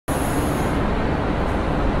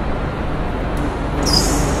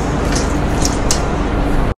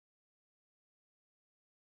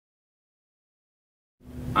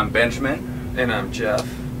I'm Benjamin. And I'm Jeff.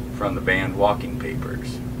 From the band Walking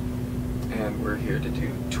Papers. And we're here to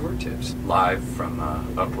do tour tips. Live from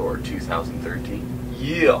Uproar 2013.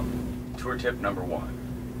 Yeah! Tour tip number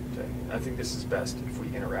 1. Okay. I think this is best if we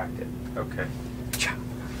interact it. Okay.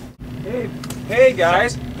 Hey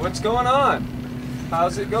guys! What's going on?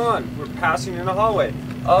 How's it going? We're passing in the hallway.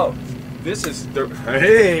 Oh, this is the...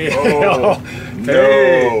 Hey! Oh, hey.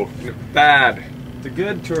 No! Bad. The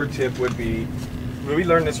good tour tip would be... We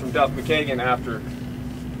learned this from Duff McKagan after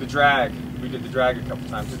the drag. We did the drag a couple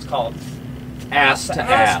times. It's called Ass to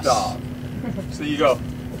Ass Dog. So you go,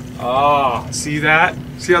 oh, see that?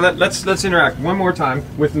 See how that? Let's interact one more time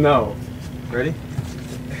with no. Ready?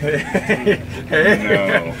 Hey.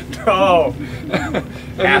 No.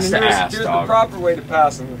 Ass to ass, here's dog. the proper way to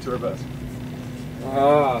pass on the tour bus.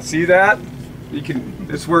 Ah, see that? You can.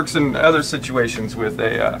 This works in other situations with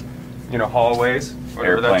a, hallways.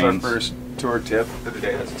 Whatever. That's our Airplanes. first tour tip of the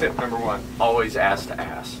day. That's tip number 1. Always ass to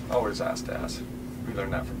ass. Always ass to ass. We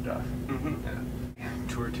learned that from Duff. Yeah.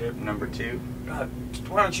 Tour tip number 2.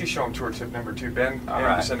 Why don't you show him tour tip number 2, Ben? All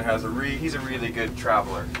Anderson has he's a really good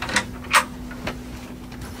traveler.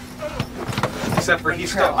 Except for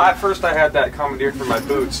at first I had that commandeered for my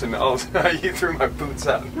boots, and he threw my boots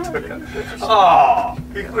out and took it. Oh,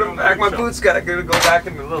 he put them back. My boots gotta go back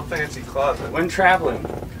in the little fancy closet. When traveling,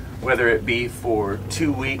 whether it be for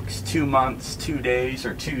 2 weeks, 2 months, 2 days,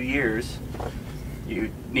 or 2 years,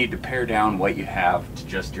 you need to pare down what you have to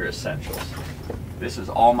just your essentials. This is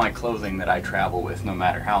all my clothing that I travel with, no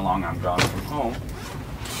matter how long I'm gone from home.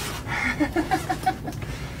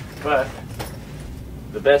 But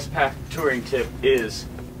the best touring tip is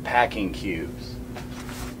packing cubes.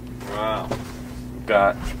 Wow.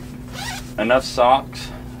 Got enough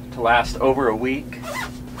socks to last over a week.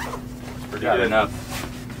 Got enough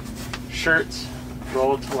shirts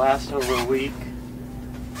rolled to last over a week.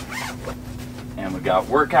 And we got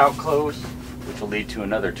workout clothes, which will lead to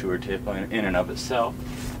another tour tip in and of itself.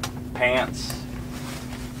 Pants,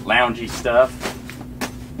 loungy stuff,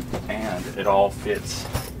 and it all fits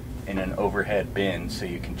in an overhead bin so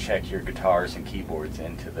you can check your guitars and keyboards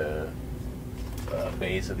into the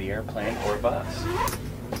bays of the airplane or bus.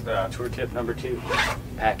 Tour tip number 2,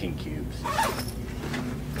 packing cubes.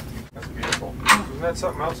 That's beautiful. Isn't that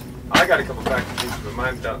something else? I got a couple packing cubes, but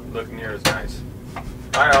mine don't look near as nice.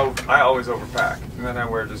 I always overpack, and then I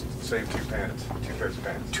wear just the same 2 pairs of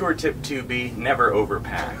pants. Tour tip 2B, never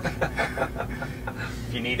overpack.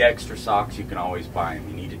 If you need extra socks, you can always buy them.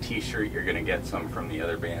 You need a t-shirt, you're going to get some from the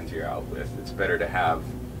other bands you're out with. It's better to have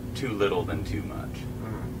too little than too much.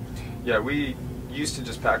 Yeah, we used to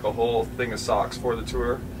just pack a whole thing of socks for the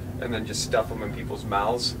tour, and then just stuff them in people's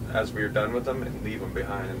mouths as we were done with them and leave them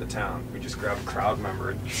behind in the town. We just grab a crowd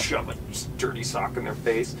member and shove a dirty sock in their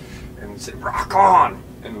face and say, "Rock on!"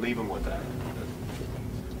 and leave them with that.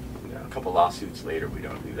 A couple lawsuits later, we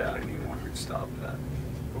don't do that anymore. We've stopped that.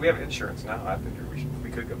 But we have insurance now. I think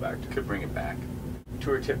we could go back to it. Could bring it back.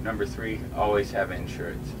 Tour tip number 3, always have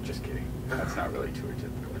insurance. Just kidding. That's not really tour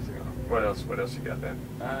tip number 3. What else you got then?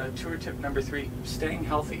 Tour tip number 3, staying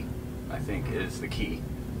healthy, I think, is the key.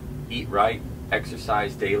 Eat right,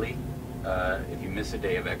 exercise daily. If you miss a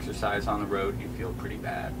day of exercise on the road, you feel pretty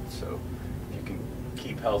bad. So if you can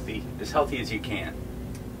keep healthy as you can.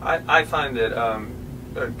 I find that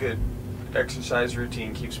a good exercise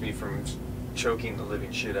routine keeps me from choking the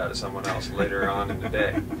living shit out of someone else later on in the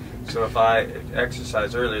day. So if I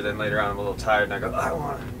exercise earlier, then later on I'm a little tired and I go, I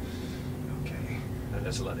want to, okay, and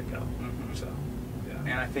just let it go. So, yeah.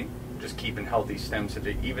 And I think just keeping healthy stems to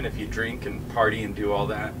even if you drink and party and do all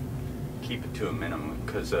that, keep it to a minimum,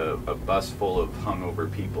 because a bus full of hungover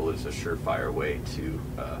people is a surefire way to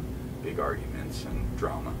big arguments and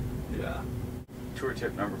drama. Yeah. Tour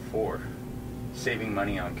tip number 4, saving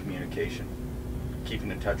money on communication,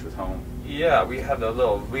 keeping in touch with home. Yeah,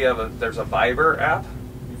 there's a Viber app,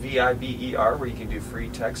 Viber, where you can do free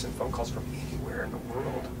text and phone calls from anywhere in the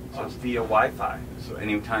world. So it's via Wi-Fi. So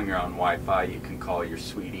anytime you're on Wi-Fi, you can call your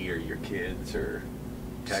sweetie or your kids or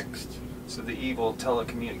text. So the evil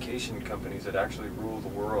telecommunication companies that actually rule the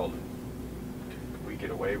world, we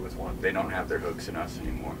get away with one. They don't have their hooks in us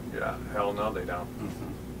anymore. Yeah, hell no they don't.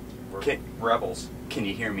 We're rebels. Can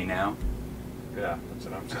you hear me now? Yeah, that's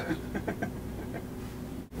what I'm saying.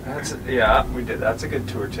 We did. That's a good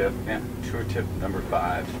tour tip. Yeah, tour tip number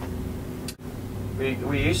 5.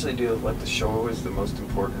 We usually do what the show is the most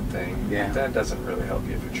important thing. Yeah. That doesn't really help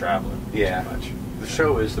you if you're traveling too much. The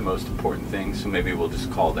show is the most important thing, so maybe we'll just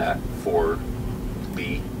call that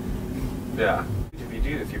 4B. Yeah. If you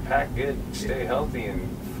you, if you pack good, stay healthy,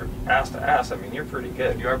 and from ass to ass, I mean, you're pretty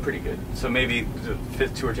good. You are pretty good. So maybe the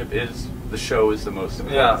 5th tour tip is the show is the most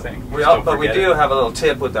important thing. But we do have a little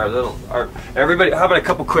tip with our everybody. How about a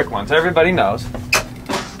couple quick ones? Everybody knows.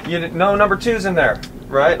 No number 2s in there,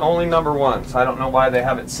 right? Only number 1s. I don't know why they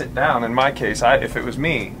have it sit down. In my case, if it was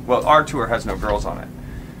me, well, our tour has no girls on it.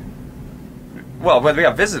 Well, when we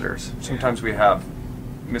have visitors, sometimes we have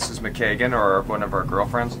Mrs. McKagan or one of our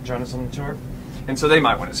girlfriends join us on the tour, and so they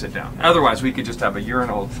might want to sit down. Otherwise, we could just have a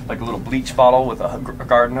urinal, like a little bleach bottle with a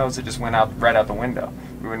garden hose that just went out right out the window.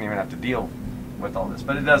 We wouldn't even have to deal with all this,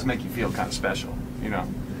 but it does make you feel kind of special, you know.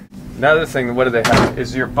 Another thing, what do they have,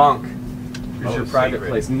 is your bunk. Is your private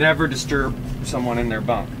place. Never disturb someone in their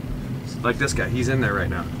bunk. Like this guy, he's in there right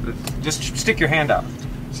now. Just stick your hand out.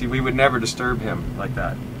 See, we would never disturb him like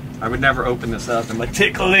that. I would never open this up and like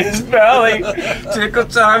tickle his belly, tickle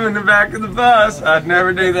time in the back of the bus. I'd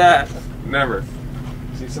never do that, never.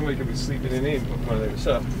 See, somebody could be sleeping in it.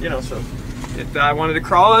 So, you know, so if I wanted to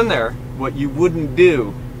crawl in there, what you wouldn't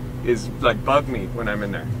do is like bug me when I'm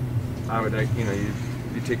in there. I would, you know, you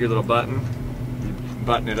take your little button, you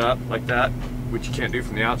button it up like that, which you can't do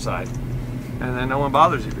from the outside, and then no one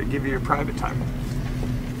bothers you. They give you your private time,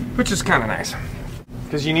 which is kind of nice,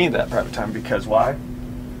 because you need that private time. Because why?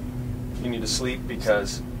 You need to sleep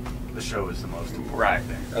because the show is the most important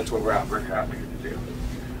thing. That's what we're out here to do.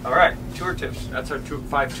 All right, tour tips. That's our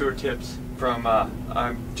 5 tour tips. From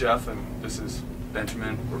I'm Jeff, and this is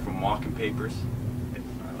Benjamin. We're from Walking Papers. I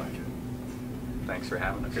like it. Thanks for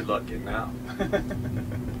having us. Good luck getting out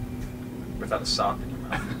without a sock in your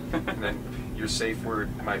mouth. And then your safe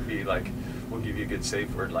word might be like, we'll give you a good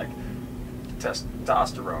safe word like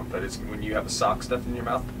testosterone, but it's when you have a sock stuffed in your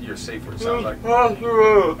mouth, your safe word sounds like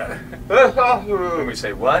testosterone. When we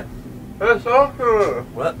say what? Testosterone.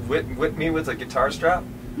 What? Whip me with a guitar strap?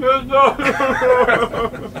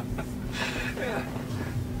 Testosterone. Yeah.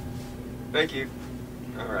 Thank you.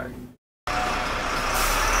 All right.